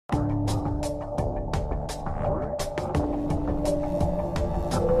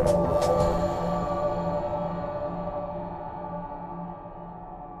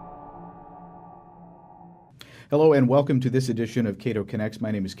Hello and welcome to this edition of Cato Connects.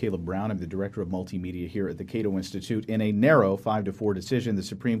 My name is Caleb Brown. I'm the Director of Multimedia here at the Cato Institute. In a narrow 5-4 decision, the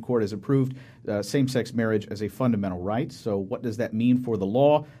Supreme Court has approved same-sex marriage as a fundamental right. So what does that mean for the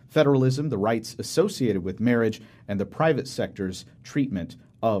law, federalism, the rights associated with marriage, and the private sector's treatment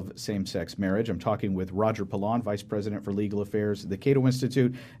of same-sex marriage? I'm talking with Roger Pilon, Vice President for Legal Affairs at the Cato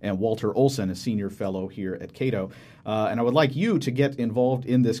Institute, and Walter Olson, a Senior Fellow here at Cato. And I would like you to get involved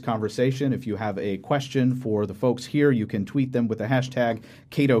in this conversation. If you have a question for the folks here, you can tweet them with the hashtag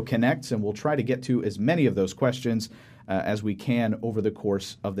Cato Connects, and we'll try to get to as many of those questions as we can over the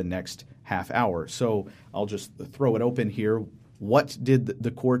course of the next half hour. So I'll just throw it open here. What did the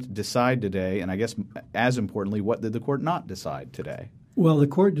court decide today? And I guess as importantly, what did the court not decide today? Well, the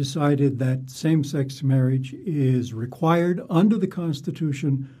court decided that same-sex marriage is required under the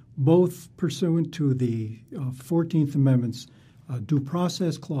Constitution, both pursuant to the 14th Amendment's Due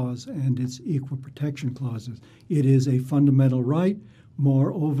Process Clause and its Equal Protection Clauses. It is a fundamental right.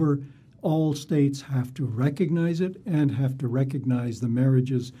 Moreover, all states have to recognize it and have to recognize the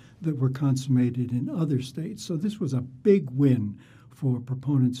marriages that were consummated in other states. So this was a big win for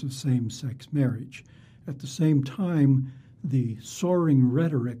proponents of same-sex marriage. At the same time, the soaring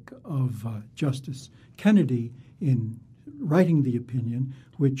rhetoric of Justice Kennedy in writing the opinion,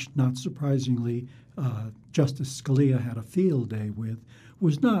 which, not surprisingly, Justice Scalia had a field day with,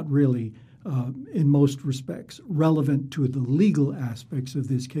 was not really, in most respects, relevant to the legal aspects of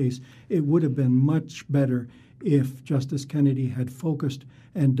this case. It would have been much better if Justice Kennedy had focused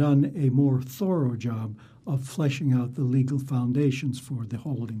and done a more thorough job of fleshing out the legal foundations for the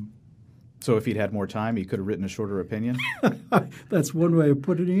holding. So if he'd had more time, he could have written a shorter opinion? That's one way of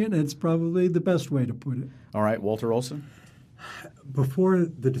putting it, and it's probably the best way to put it. All right, Walter Olson? Before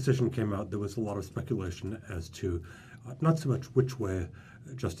the decision came out, there was a lot of speculation as to not so much which way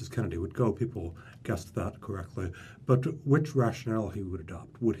Justice Kennedy would go. People guessed that correctly. But which rationale he would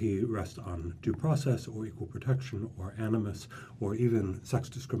adopt. Would he rest on due process or equal protection or animus or even sex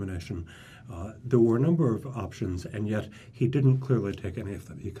discrimination? There were a number of options, and yet he didn't clearly take any of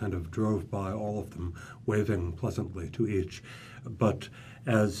them. He kind of drove by all of them, waving pleasantly to each. But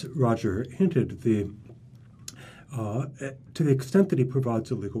as Roger hinted, to the extent that he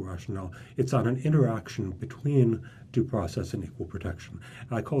provides a legal rationale, it's on an interaction between due process and equal protection.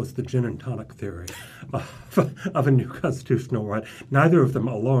 And I call this the gin and tonic theory of a new constitutional right. Neither of them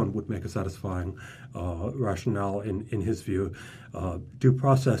alone would make a satisfying rationale in his view. Due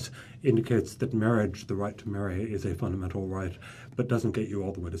process indicates that marriage, the right to marry, is a fundamental right, but doesn't get you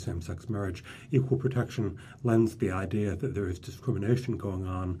all the way to same-sex marriage. Equal protection lends the idea that there is discrimination going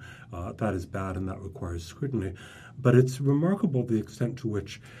on. That is bad and that requires scrutiny. But it's remarkable the extent to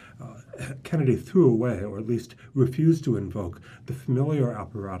which Kennedy threw away, or at least refused to invoke, the familiar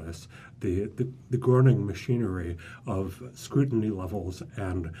apparatus, the groaning machinery of scrutiny levels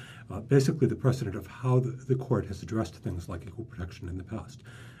and basically the precedent of how the court has addressed things like equal protection in the past.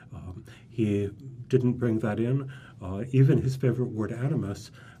 He didn't bring that in. Even his favorite word,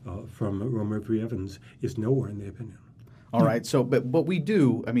 animus, from Romer v. Evans, is nowhere in the opinion. All right. So, but we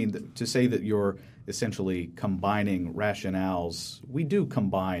do, I mean, to say that you're essentially combining rationales, we do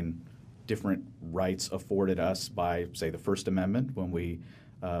combine different rights afforded us by, say, the First Amendment when we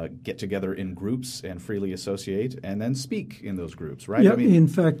get together in groups and freely associate and then speak in those groups, right? Yeah, I mean, in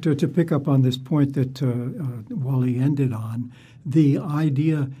fact, to pick up on this point that Wally ended on, the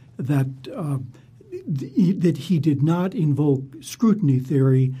idea that that he did not invoke scrutiny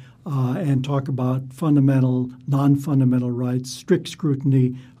theory and talk about fundamental, non-fundamental rights, strict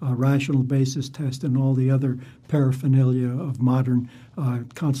scrutiny, rational basis test, and all the other paraphernalia of modern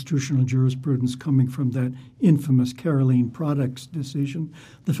constitutional jurisprudence coming from that infamous Caroline Products decision.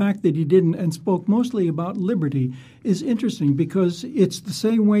 The fact that he didn't and spoke mostly about liberty is interesting because it's the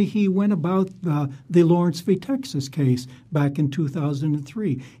same way he went about the Lawrence v. Texas case back in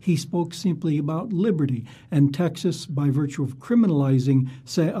 2003. He spoke simply about liberty, and Texas, by virtue of criminalizing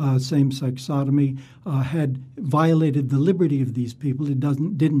same-sex sodomy, had violated the liberty of these people. It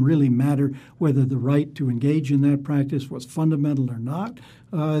didn't really matter whether the right to engage in that practice was fundamental or not.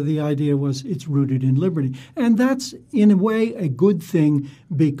 The idea was it's rooted in liberty. And that's, in a way, a good thing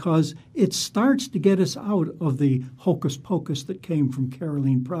because it starts to get us out of the hocus pocus that came from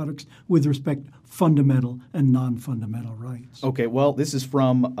Caroline Products with respect to fundamental and non-fundamental rights. Okay, well, this is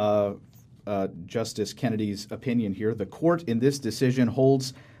from Justice Kennedy's opinion here. The court in this decision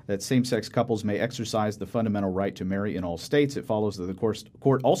holds that same-sex couples may exercise the fundamental right to marry in all states. It follows that the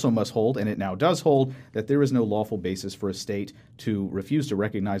court also must hold, and it now does hold, that there is no lawful basis for a state to refuse to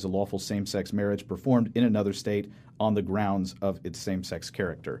recognize a lawful same-sex marriage performed in another state on the grounds of its same-sex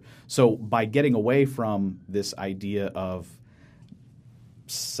character. So by getting away from this idea of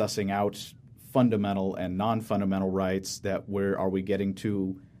sussing out fundamental and non-fundamental rights, that where are we getting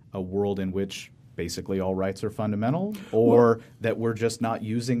to a world in which basically all rights are fundamental, or that we're just not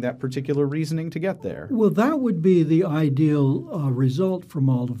using that particular reasoning to get there? Well, that would be the ideal result from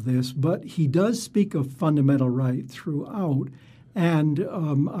all of this, but he does speak of fundamental right throughout, and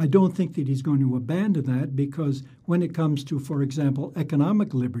I don't think that he's going to abandon that, because when it comes to, for example,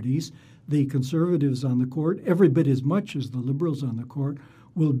 economic liberties, the conservatives on the court, every bit as much as the liberals on the court,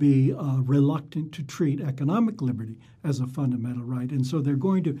 will be reluctant to treat economic liberty as a fundamental right. And so they're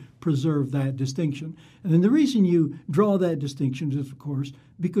going to preserve that distinction. And then the reason you draw that distinction is, of course,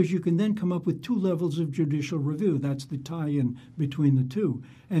 because you can then come up with two levels of judicial review. That's the tie-in between the two.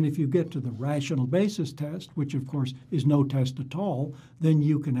 And if you get to the rational basis test, which, of course, is no test at all, then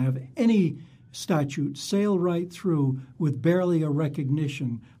you can have any statute sail right through with barely a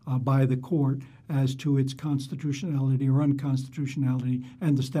recognition by the court as to its constitutionality or unconstitutionality,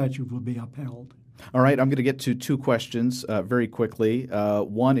 and the statute will be upheld. All right, I'm going to get to two questions very quickly.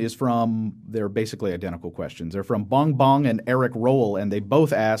 One is they're basically identical questions. They're from Bong Bong and Eric Rowell, and they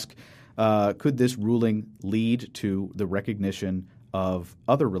both ask, could this ruling lead to the recognition of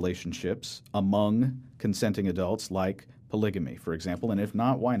other relationships among consenting adults, like polygamy, for example? And if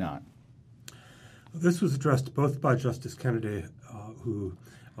not, why not? This was addressed both by Justice Kennedy, who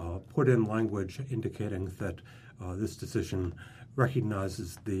put in language indicating that this decision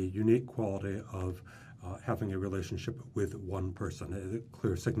recognizes the unique quality of having a relationship with one person, a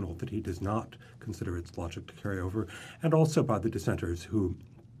clear signal that he does not consider its logic to carry over, and also by the dissenters who,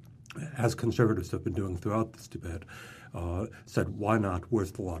 as conservatives have been doing throughout this debate, said, why not?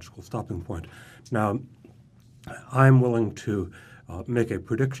 Where's the logical stopping point? Now, I'm willing to make a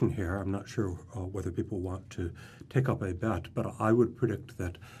prediction here. I'm not sure whether people want to take up a bet, but I would predict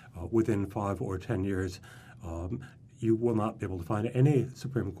that within 5 or 10 years, you will not be able to find any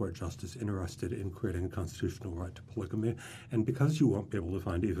Supreme Court justice interested in creating a constitutional right to polygamy. And because you won't be able to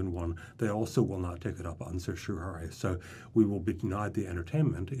find even one, they also will not take it up on certiorari. So we will be denied the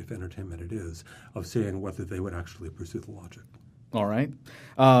entertainment, if entertainment it is, of seeing whether they would actually pursue the logic. All right.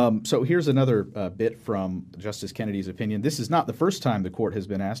 So here's another bit from Justice Kennedy's opinion. This is not the first time the court has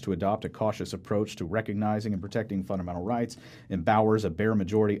been asked to adopt a cautious approach to recognizing and protecting fundamental rights. In Bowers, a bare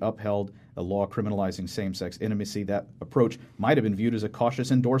majority upheld a law criminalizing same-sex intimacy. That approach might have been viewed as a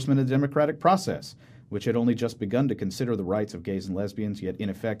cautious endorsement of the democratic process, which had only just begun to consider the rights of gays and lesbians, yet in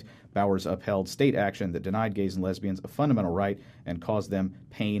effect, Bowers upheld state action that denied gays and lesbians a fundamental right and caused them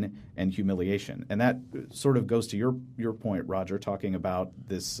pain and humiliation. And that sort of goes to your point, Roger, talking about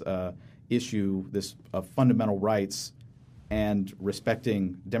this issue, this of fundamental rights and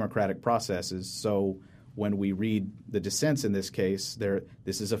respecting democratic processes. So when we read the dissents in this case,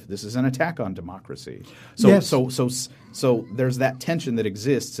 this is an attack on democracy. So, yes. So there's that tension that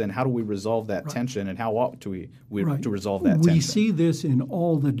exists, and how do we resolve that tension, and how ought we to resolve that tension? We see this in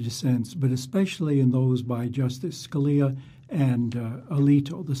all the dissents, but especially in those by Justice Scalia and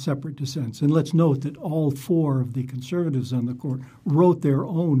Alito, the separate dissents. And let's note that all 4 of the conservatives on the court wrote their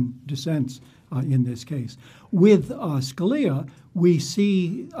own dissents in this case. With Scalia, we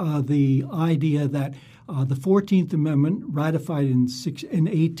see the idea that the 14th Amendment, ratified in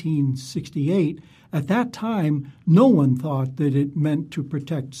 1868, at that time, no one thought that it meant to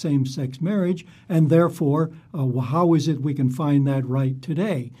protect same-sex marriage, and therefore, how is it we can find that right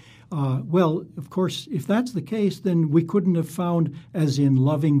today? Well, of course, if that's the case, then we couldn't have found, as in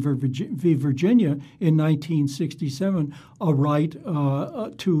Loving v. Virginia in 1967, a right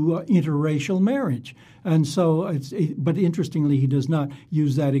to interracial marriage. And so, but interestingly, he does not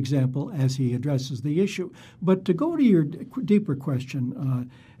use that example as he addresses the issue. But to go to your deeper question,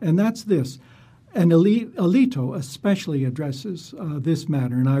 and that's this. And Alito especially addresses this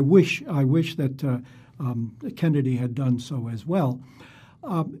matter, and I wish that Kennedy had done so as well.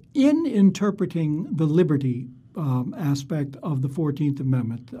 In interpreting the liberty aspect of the 14th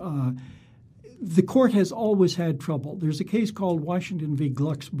Amendment, the court has always had trouble. There's a case called Washington v.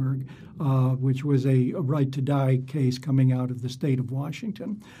 Glucksberg, which was a right-to-die case coming out of the state of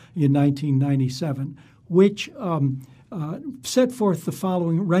Washington in 1997, which set forth the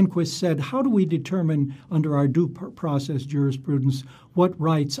following. Rehnquist said, how do we determine under our due process jurisprudence what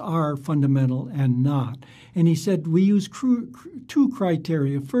rights are fundamental and not? And he said we use two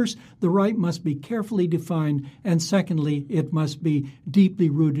criteria. First, the right must be carefully defined, and secondly, it must be deeply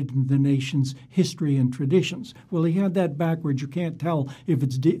rooted in the nation's history and traditions. Well, he had that backwards. You can't tell if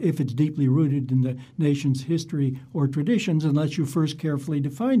it's deeply rooted in the nation's history or traditions unless you first carefully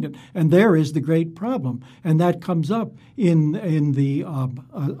defined it. And there is the great problem, and that comes up in the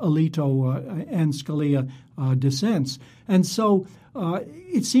Alito and Scalia dissents. And so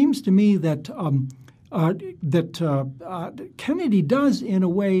it seems to me that Kennedy does, in a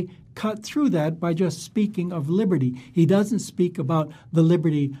way, cut through that by just speaking of liberty. He doesn't speak about the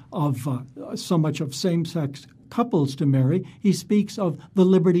liberty of so much of same-sex couples to marry. He speaks of the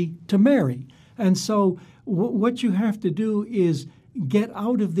liberty to marry. And so what you have to do is get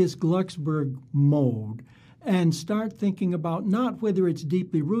out of this Glucksberg mode and start thinking about not whether it's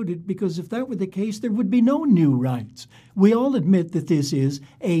deeply rooted, because if that were the case, there would be no new rights. We all admit that this is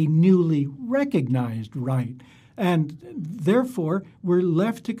a newly recognized right. And therefore, we're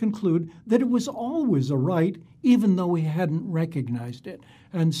left to conclude that it was always a right, even though we hadn't recognized it.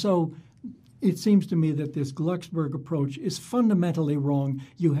 And so it seems to me that this Glucksberg approach is fundamentally wrong.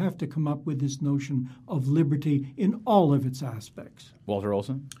 You have to come up with this notion of liberty in all of its aspects. Walter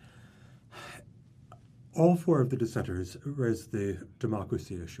Olson? All four of the dissenters raised the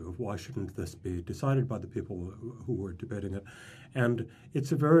democracy issue of why shouldn't this be decided by the people who were debating it. And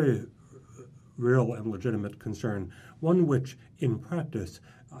it's a very real and legitimate concern, one which, in practice,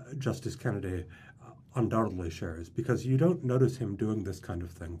 Justice Kennedy undoubtedly shares, because you don't notice him doing this kind of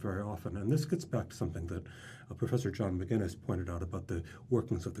thing very often. And this gets back to something that Professor John McGinnis pointed out about the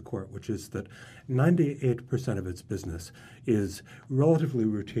workings of the court, which is that 98% of its business is relatively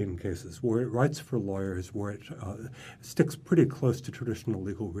routine cases where it writes for lawyers, where it sticks pretty close to traditional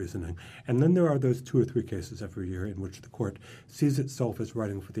legal reasoning. And then there are those 2 or 3 cases every year in which the court sees itself as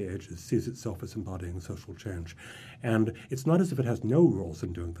writing for the ages, sees itself as embodying social change. And it's not as if it has no rules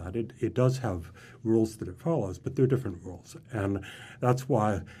in doing that. It does have rules that it follows, but they're different rules. And that's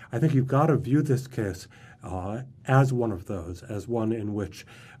why I think you've got to view this case as one of those, as one in which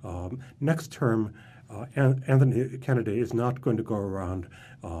next term Anthony Kennedy is not going to go around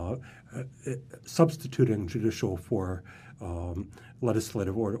substituting judicial for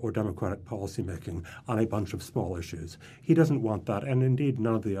legislative or democratic policymaking on a bunch of small issues. He doesn't want that, and indeed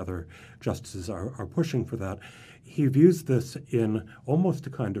none of the other justices are pushing for that. He views this in almost a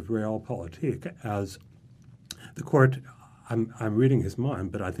kind of realpolitik as the court. I'm reading his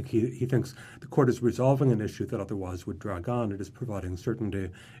mind, but I think he thinks the court is resolving an issue that otherwise would drag on. It is providing certainty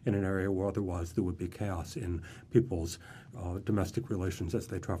in an area where otherwise there would be chaos in people's domestic relations as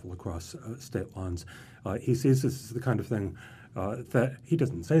they travel across state lines. He sees this as the kind of thing that he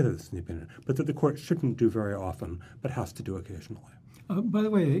doesn't say this in the opinion, but that the court shouldn't do very often, but has to do occasionally. By the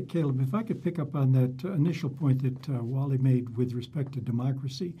way, Caleb, if I could pick up on that initial point that Wally made with respect to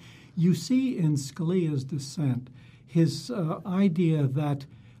democracy, you see in Scalia's dissent his idea that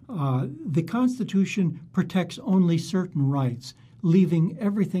the Constitution protects only certain rights, leaving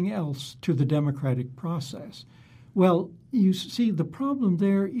everything else to the democratic process. Well, you see, the problem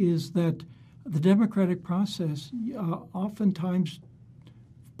there is that the democratic process oftentimes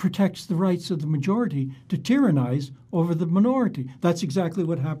protects the rights of the majority to tyrannize over the minority. That's exactly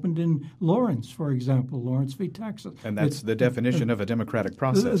what happened in Lawrence, for example, Lawrence v. Texas. And that's the definition of a democratic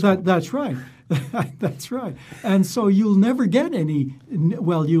process. That's right. That's right. And so you'll never get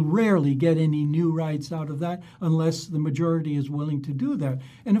you'll rarely get any new rights out of that unless the majority is willing to do that.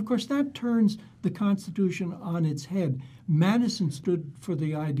 And of course, that turns the Constitution on its head. Madison stood for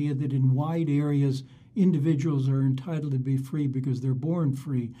the idea that in wide areas, individuals are entitled to be free because they're born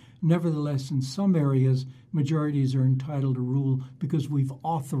free. Nevertheless, in some areas, majorities are entitled to rule because we've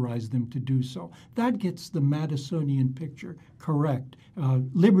authorized them to do so. That gets the Madisonian picture correct.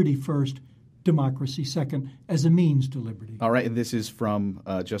 Liberty first, democracy second, as a means to liberty. All right, and this is from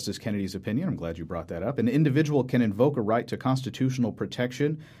Justice Kennedy's opinion. I'm glad you brought that up. An individual can invoke a right to constitutional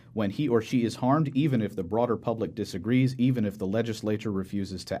protection when he or she is harmed, even if the broader public disagrees, even if the legislature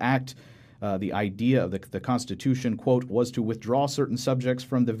refuses to act. The idea of the Constitution, quote, was to withdraw certain subjects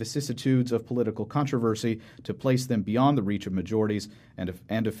from the vicissitudes of political controversy, to place them beyond the reach of majorities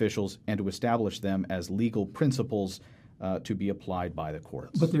and officials, and to establish them as legal principles to be applied by the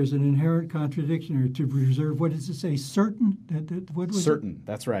courts. But there's an inherent contradiction here to preserve, what does it say, certain? Certain,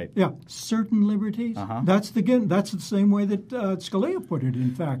 that's right. Yeah, certain liberties. Uh-huh. That's the same way that Scalia put it,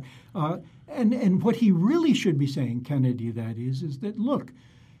 in fact. And what he really should be saying, Kennedy, that is that, look,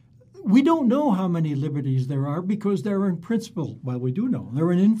 we don't know how many liberties there are because there are in principle, well, we do know, there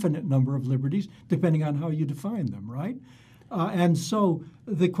are an infinite number of liberties depending on how you define them, right? And so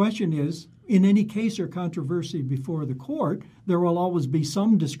the question is, in any case or controversy before the court, there will always be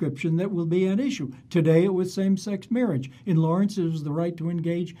some description that will be an issue. Today it was same-sex marriage. In Lawrence, it was the right to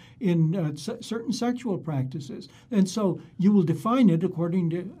engage in certain sexual practices. And so you will define it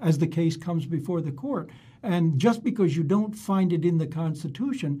according to, as the case comes before the court. And just because you don't find it in the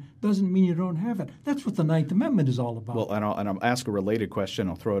Constitution doesn't mean you don't have it. That's what the Ninth Amendment is all about. Well, and I'll ask a related question.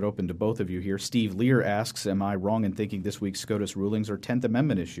 I'll throw it open to both of you here. Steve Lear asks, am I wrong in thinking this week's SCOTUS rulings are 10th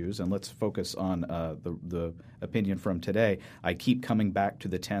Amendment issues? And let's focus on the opinion from today. I keep coming back to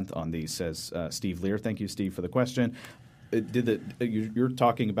the 10th on these, says Steve Lear. Thank you, Steve, for the question. You're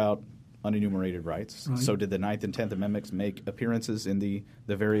talking about unenumerated rights. Right. So did the 9th and 10th Amendments make appearances in the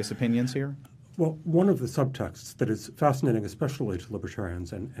various opinions here? Well, one of the subtexts that is fascinating, especially to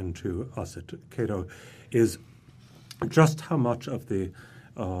libertarians and to us at Cato, is just how much of the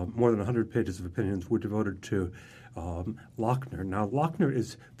more than 100 pages of opinions were devoted to Lochner. Now, Lochner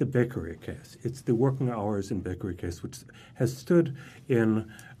is the bakery case. It's the working hours in bakery case, which has stood in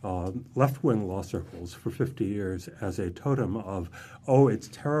left-wing law circles for 50 years as a totem of, it's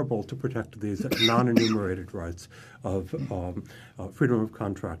terrible to protect these non-enumerated rights of freedom of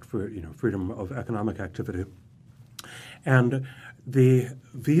contract, freedom of economic activity. And the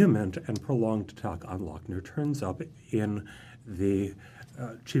vehement and prolonged attack on Lochner turns up in the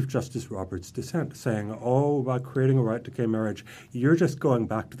Chief Justice Roberts' dissent, saying, by creating a right to gay marriage, you're just going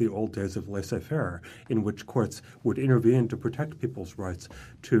back to the old days of laissez-faire, in which courts would intervene to protect people's rights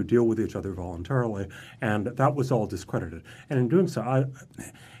to deal with each other voluntarily, and that was all discredited. And in doing so,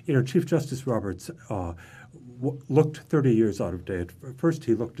 Chief Justice Roberts looked 30 years out of date. First,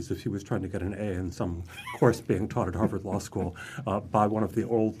 he looked as if he was trying to get an A in some course being taught at Harvard Law School by one of the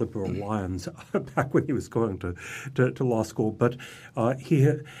old liberal lions back when he was going to law school. But he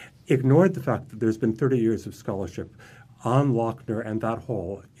ignored the fact that there's been 30 years of scholarship on Lochner and that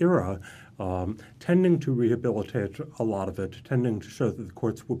whole era, tending to rehabilitate a lot of it, tending to show that the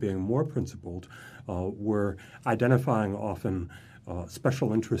courts were being more principled, were identifying often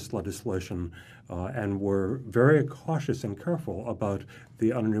special interest legislation, and were very cautious and careful about the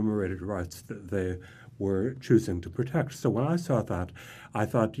unenumerated rights that they were choosing to protect. So when I saw that, I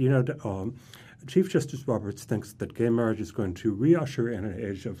thought, Chief Justice Roberts thinks that gay marriage is going to reusher in an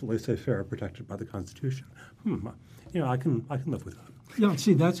age of laissez-faire protected by the Constitution. I can live with that. Yeah,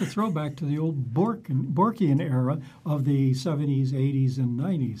 see, that's a throwback to the old Borkian era of the 70s, 80s, and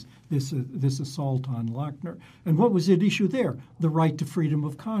 90s, this assault on Lochner. And what was at issue there? The right to freedom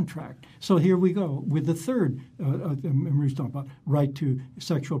of contract. So here we go with the third, we're talking about right to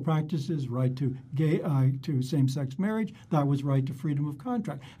sexual practices, right to to same-sex marriage. That was right to freedom of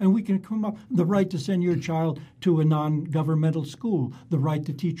contract. And we can come up the right to send your child to a non-governmental school, the right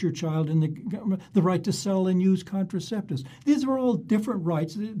to teach your child in the right to sell and use contraceptives. These are all different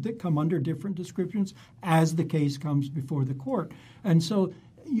rights that come under different descriptions as the case comes before the court. And so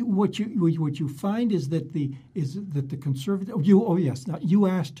what you find is that the conservative. You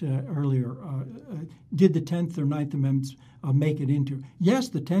asked earlier, did the 10th or 9th Amendments make it into? Yes,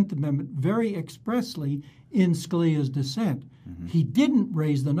 the 10th Amendment very expressly in Scalia's dissent. Mm-hmm. He didn't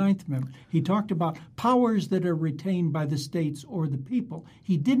raise the 9th Amendment. He talked about powers that are retained by the states or the people.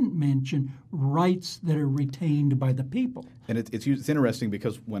 He didn't mention rights that are retained by the people. And it's interesting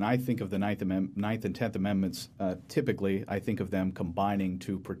because when I think of the 9th and 10th Amendments, typically I think of them combining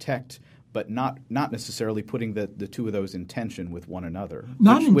to protect, but not necessarily putting the two of those in tension with one another.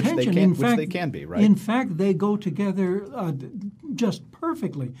 Which they can be, right? In fact, they go together just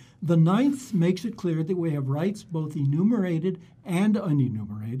perfectly. The 9th makes it clear that we have rights both enumerated and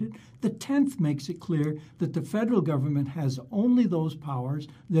unenumerated. The 10th makes it clear that the federal government has only those powers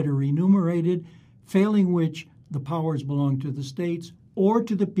that are enumerated, failing which the powers belong to the states or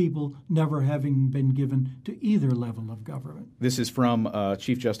to the people, never having been given to either level of government. This is from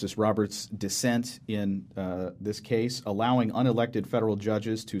Chief Justice Roberts' dissent in this case, allowing unelected federal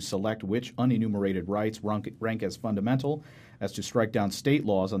judges to select which unenumerated rights rank as fundamental as to strike down state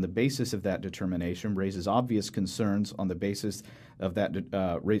laws on the basis of that determination raises obvious concerns on the basis of that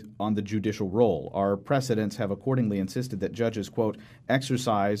on the judicial role. Our precedents have accordingly insisted that judges, quote,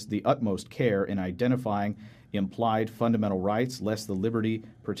 exercise the utmost care in identifying implied fundamental rights, lest the liberty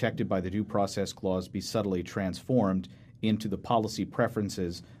protected by the Due Process Clause be subtly transformed into the policy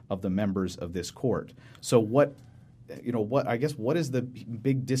preferences of the members of this court. So what is the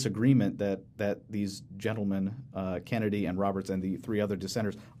big disagreement that these gentlemen, Kennedy and Roberts and the three other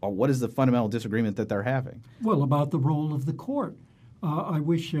dissenters, what is the fundamental disagreement that they're having? Well, about the role of the court. I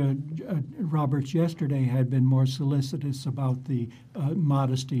wish Roberts yesterday had been more solicitous about the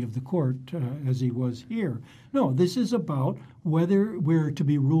modesty of the court as he was here. No, this is about whether we're to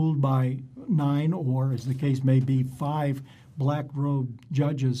be ruled by 9 or, as the case may be, 5 black-robed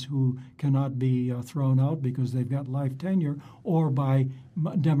judges who cannot be thrown out because they've got life tenure, or by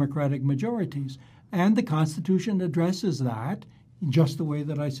Democratic majorities. And the Constitution addresses that just the way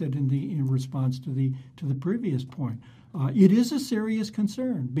that I said in response to the previous point. It is a serious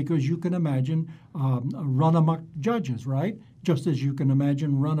concern because you can imagine run-amok judges, right? Just as you can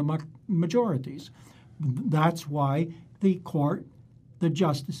imagine run-amok majorities. That's why the court, the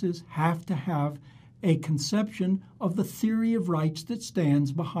justices, have to have a conception of the theory of rights that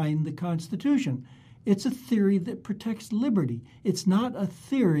stands behind the Constitution. It's a theory that protects liberty. It's not a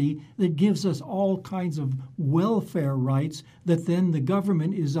theory that gives us all kinds of welfare rights that then the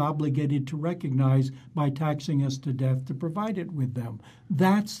government is obligated to recognize by taxing us to death to provide it with them.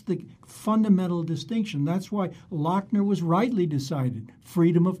 That's the fundamental distinction. That's why Lochner was rightly decided,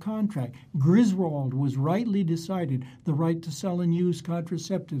 freedom of contract. Griswold was rightly decided, the right to sell and use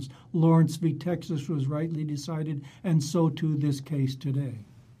contraceptives. Lawrence v. Texas was rightly decided, and so too this case today.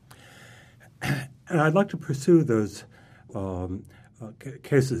 And I'd like to pursue those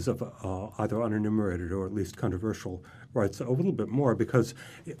cases of either unenumerated or at least controversial rights a little bit more, because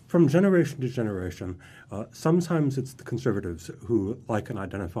from generation to generation, sometimes it's the conservatives who like and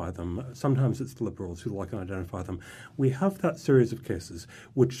identify them, sometimes it's the liberals who like and identify them. We have that series of cases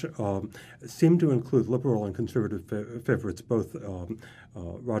which seem to include liberal and conservative favorites. Both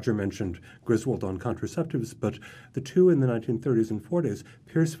Roger mentioned Griswold on contraceptives, but the two in the 1930s and 40s,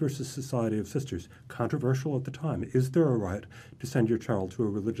 Pierce versus Society of Sisters, controversial at the time. Is there a right to send your child to a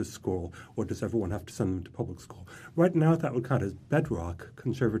religious school, or does everyone have to send them to public school? Right now, that would count as bedrock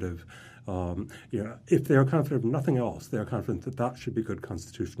conservative. If they are confident of nothing else, they are confident that that should be good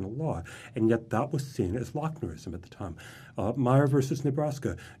constitutional law. And yet that was seen as Lochnerism at the time. Meyer versus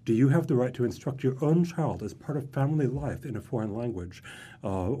Nebraska. Do you have the right to instruct your own child as part of family life in a foreign language?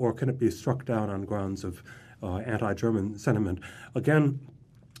 Or can it be struck down on grounds of anti-German sentiment? Again,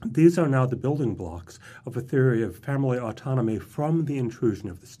 these are now the building blocks of a theory of family autonomy from the intrusion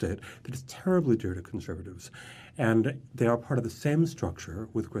of the state that is terribly dear to conservatives. And they are part of the same structure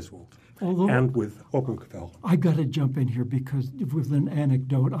with Griswold and with Obergefell. I've got to jump in here because with an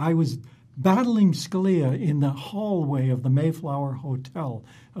anecdote. I was battling Scalia in the hallway of the Mayflower Hotel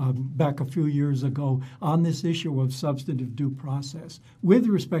back a few years ago on this issue of substantive due process with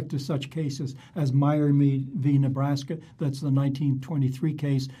respect to such cases as Meyer v. Nebraska. That's the 1923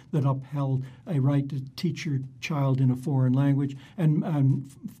 case that upheld a right to teach your child in a foreign language, and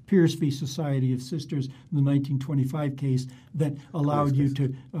Pierce v. Society of Sisters, the 1925 case that allowed you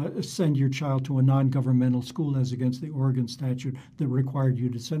to send your child to a non-governmental school as against the Oregon statute that required you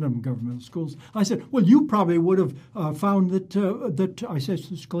to send them to governmental schools. I said, well, you probably would have found that I said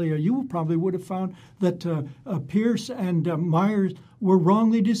to Scalia, you probably would have found that Pierce and Myers were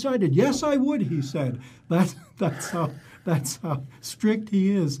wrongly decided. Yes, I would, he said. That's how strict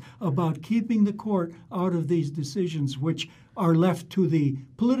he is about keeping the court out of these decisions, which are left to the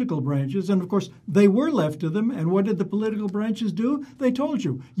political branches. And, of course, they were left to them. And what did the political branches do? They told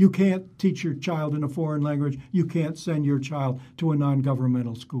you, you can't teach your child in a foreign language. You can't send your child to a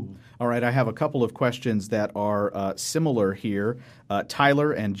non-governmental school. All right, I have a couple of questions that are similar here.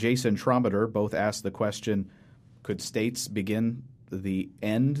 Tyler and Jason Trometer both asked the question, could states begin the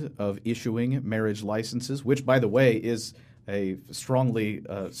end of issuing marriage licenses, which, by the way, is strongly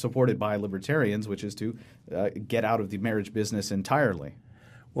supported by libertarians, which is to get out of the marriage business entirely?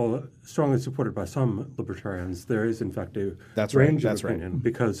 Well, strongly supported by some libertarians. There is, in fact, a range of opinion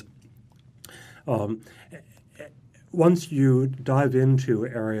because once you dive into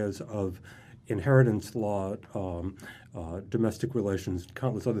areas of inheritance law, domestic relations,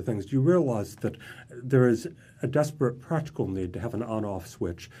 countless other things, you realize that there is a desperate practical need to have an on-off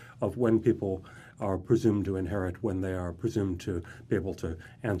switch of when people are presumed to inherit, when they are presumed to be able to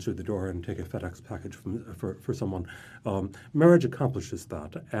answer the door and take a FedEx package for someone. Marriage accomplishes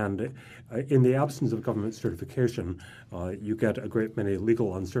that, and in the absence of government certification, you get a great many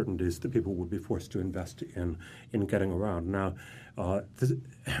legal uncertainties that people would be forced to invest in getting around. Now,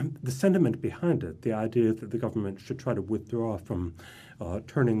 the sentiment behind it, the idea that the government should try to withdraw from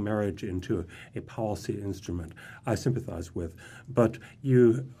turning marriage into a policy instrument, I sympathize with. But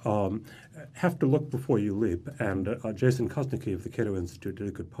you have to look before you leap. And Jason Kosnicki of the Cato Institute did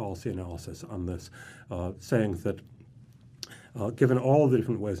a good policy analysis on this, saying that given all the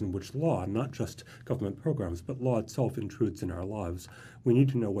different ways in which law, not just government programs, but law itself intrudes in our lives, we need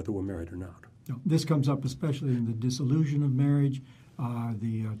to know whether we're married or not. This comes up especially in the dissolution of marriage,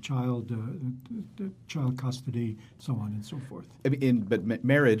 the child custody, so on and so forth. But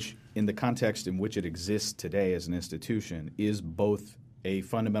marriage, in the context in which it exists today as an institution, is both a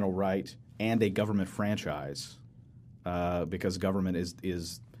fundamental right and a government franchise, because government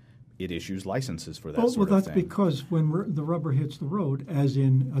it issues licenses for that sort of thing. Well, that's because when the rubber hits the road, as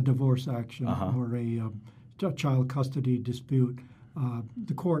in a divorce action or a child custody dispute,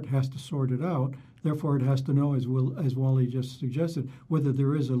 the court has to sort it out. Therefore, it has to know, as Wally just suggested, whether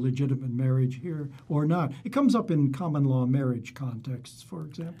there is a legitimate marriage here or not. It comes up in common law marriage contexts, for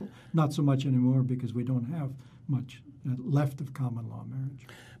example. Not so much anymore because we don't have much left of common law marriage.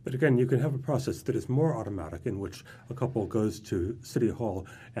 But again, you can have a process that is more automatic, in which a couple goes to City Hall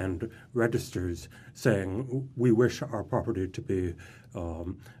and registers saying, we wish our property to be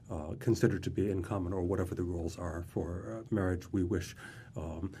considered to be in common, or whatever the rules are for marriage. We wish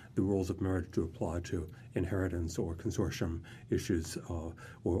the rules of marriage to apply to inheritance or consortium issues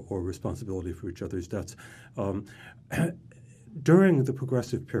or responsibility for each other's debts. During the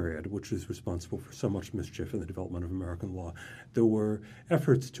progressive period, which is responsible for so much mischief in the development of American law, there were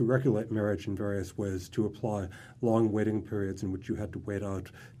efforts to regulate marriage in various ways, to apply long waiting periods in which you had to wait out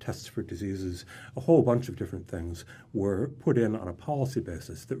tests for diseases. A whole bunch of different things were put in on a policy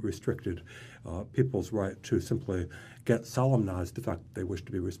basis that restricted people's right to simply get solemnized the fact that they wish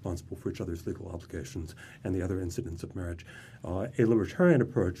to be responsible for each other's legal obligations and the other incidents of marriage. A libertarian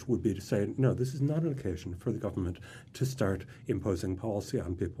approach would be to say, no, this is not an occasion for the government to start imposing policy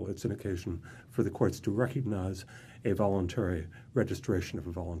on people. It's an occasion for the courts to recognize a voluntary registration of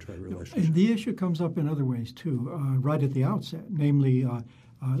a voluntary relationship. And the issue comes up in other ways, too, right at the outset, namely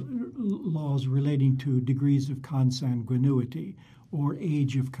laws relating to degrees of consanguinity or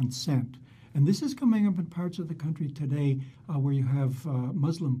age of consent. And this is coming up in parts of the country today where you have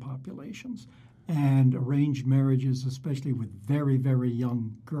Muslim populations and arranged marriages, especially with very, very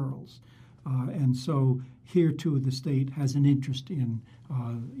young girls. And so here, too, the state has an interest in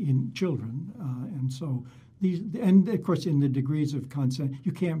children. And so and of course, in the degrees of consent,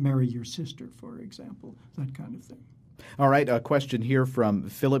 you can't marry your sister, for example, that kind of thing. All right, a question here from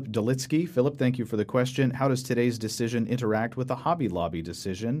Philip Dolitsky. Philip, thank you for the question. How does today's decision interact with the Hobby Lobby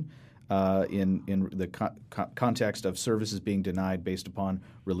decision in the context of services being denied based upon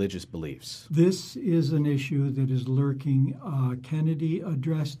religious beliefs? This is an issue that is lurking. Kennedy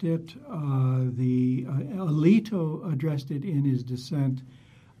addressed it. Alito addressed it in his dissent.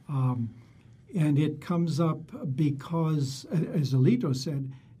 And it comes up because, as Alito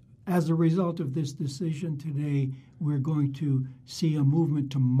said, as a result of this decision today, we're going to see a movement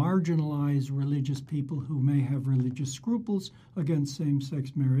to marginalize religious people who may have religious scruples against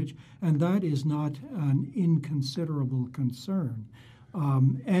same-sex marriage, and that is not an inconsiderable concern.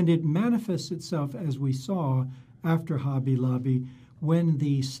 And it manifests itself, as we saw after Hobby Lobby, when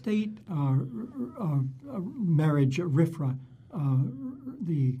the state marriage, RFRA,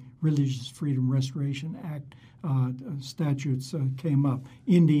 the Religious Freedom Restoration Act statutes came up.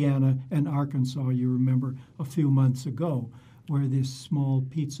 Indiana and Arkansas, you remember, a few months ago, where this small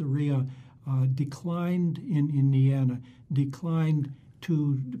pizzeria declined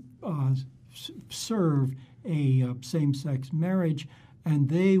to serve a same-sex marriage, and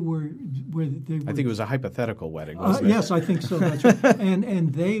they were I think it was a hypothetical wedding, wasn't it? Yes, I think so. That's right.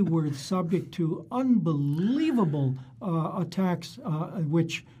 And they were subject to unbelievable attacks,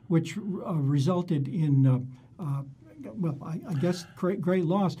 which resulted in I guess great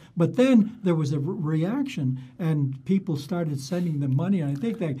loss. But then there was a reaction, and people started sending them money. And I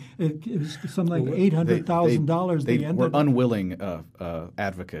think it was something like $800,000. They were unwilling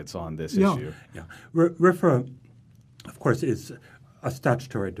advocates on this issue. Yeah, RFRA, of course, is a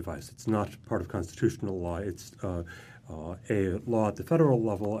statutory device. It's not part of constitutional law. It's a law at the federal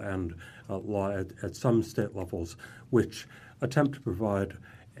level and a law at some state levels, which attempt to provide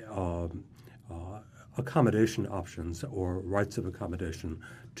accommodation options or rights of accommodation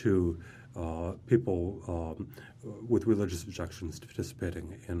to people with religious objections to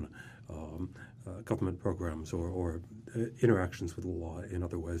participating in government programs or interactions with the law in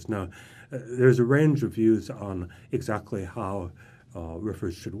other ways. Now, there's a range of views on exactly how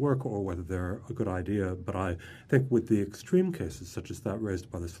RFRAs should work or whether they're a good idea, but I think with the extreme cases, such as that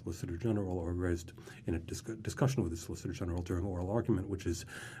raised by the Solicitor General or raised in a discussion with the Solicitor General during oral argument, which is,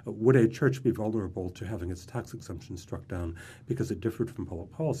 would a church be vulnerable to having its tax exemption struck down because it differed from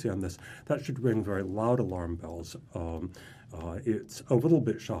public policy on this? That should ring very loud alarm bells. It's a little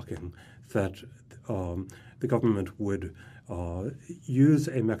bit shocking that the government would use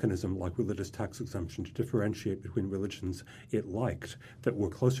a mechanism like religious tax exemption to differentiate between religions it liked that were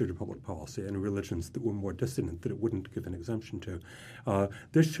closer to public policy and religions that were more dissident that it wouldn't give an exemption to.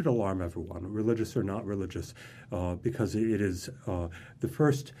 This should alarm everyone, religious or not religious, because it is the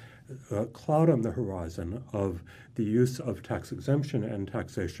first cloud on the horizon of the use of tax exemption and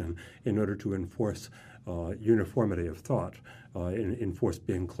taxation in order to enforce uniformity of thought, enforce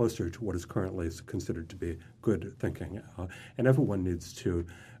being closer to what is currently considered to be good thinking. And everyone needs to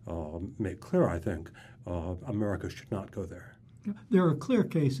make clear, I think, America should not go there. There are clear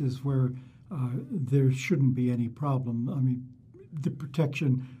cases where there shouldn't be any problem. I mean, the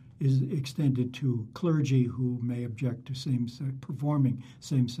protection is extended to clergy who may object to performing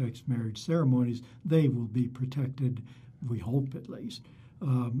same-sex marriage ceremonies. They will be protected, we hope at least,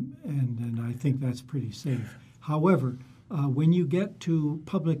 and I think that's pretty safe. However, when you get to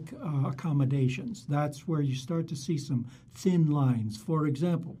public accommodations, that's where you start to see some thin lines. For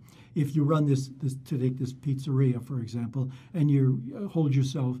example, if you run this to take this pizzeria, for example, and you hold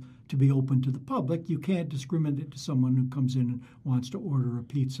yourself to be open to the public, you can't discriminate to someone who comes in and wants to order a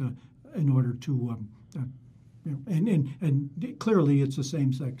pizza in order to, and clearly it's a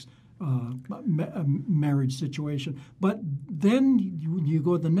same-sex marriage situation. But then you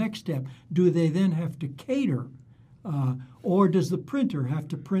go the next step. Do they then have to cater? Or does the printer have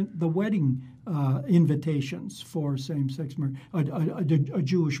to print the wedding invitations for same-sex marriage? A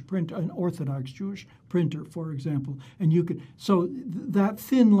Jewish printer, an Orthodox Jewish printer, for example. And you could that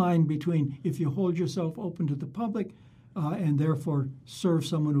thin line between if you hold yourself open to the public and therefore serve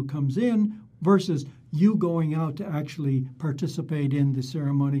someone who comes in versus you going out to actually participate in the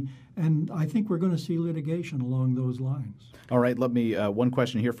ceremony. And I think we're going to see litigation along those lines. All right, let me one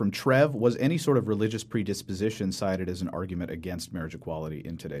question here from Trev. Was any sort of religious predisposition cited as an argument against marriage equality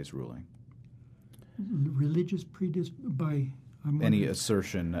in today's ruling? Religious predisposition? Any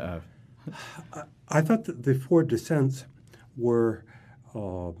assertion? I thought that the four dissents were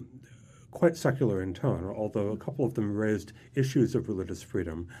quite secular in tone, although a couple of them raised issues of religious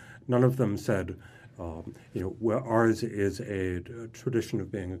freedom. None of them said, ours is a tradition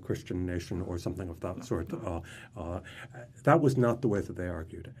of being a Christian nation or something of that sort. That was not the way that they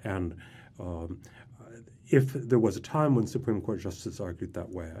argued. And if there was a time when Supreme Court justices argued that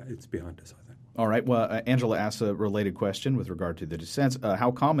way, it's behind us, I think. All right. Well, Angela asks a related question with regard to the dissents.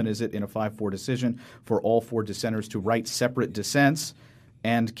 How common is it in a 5-4 decision for all four dissenters to write separate dissents?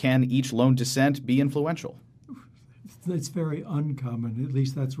 And can each lone dissent be influential? It's very uncommon. At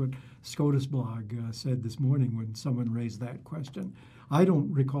least that's what SCOTUS blog said this morning when someone raised that question. I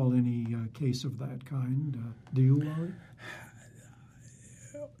don't recall any case of that kind. Do you, Wally?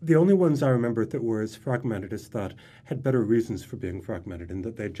 The only ones I remember that were as fragmented as that had better reasons for being fragmented in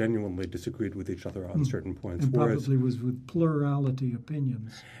that they genuinely disagreed with each other on certain points. And probably was with plurality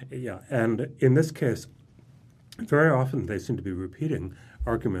opinions. Yeah, and in this case, very often they seem to be repeating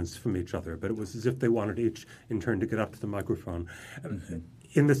arguments from each other, but it was as if they wanted each in turn to get up to the microphone. Mm-hmm.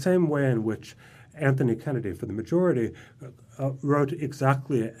 In the same way in which Anthony Kennedy, for the majority, wrote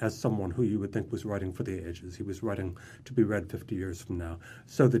exactly as someone who you would think was writing for the ages. He was writing to be read 50 years from now.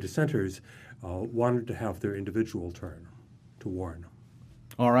 So the dissenters wanted to have their individual turn to warn.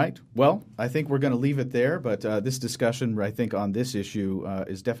 All right. Well, I think we're going to leave it there, but this discussion, I think, on this issue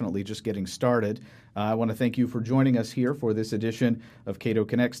is definitely just getting started. I want to thank you for joining us here for this edition of Cato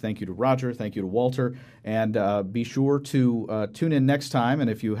Connects. Thank you to Roger. Thank you to Walter. And be sure to tune in next time. And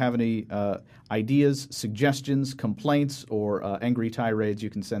if you have any ideas, suggestions, complaints, or angry tirades, you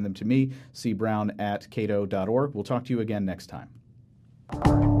can send them to me, cbrown@cato.org. We'll talk to you again next time.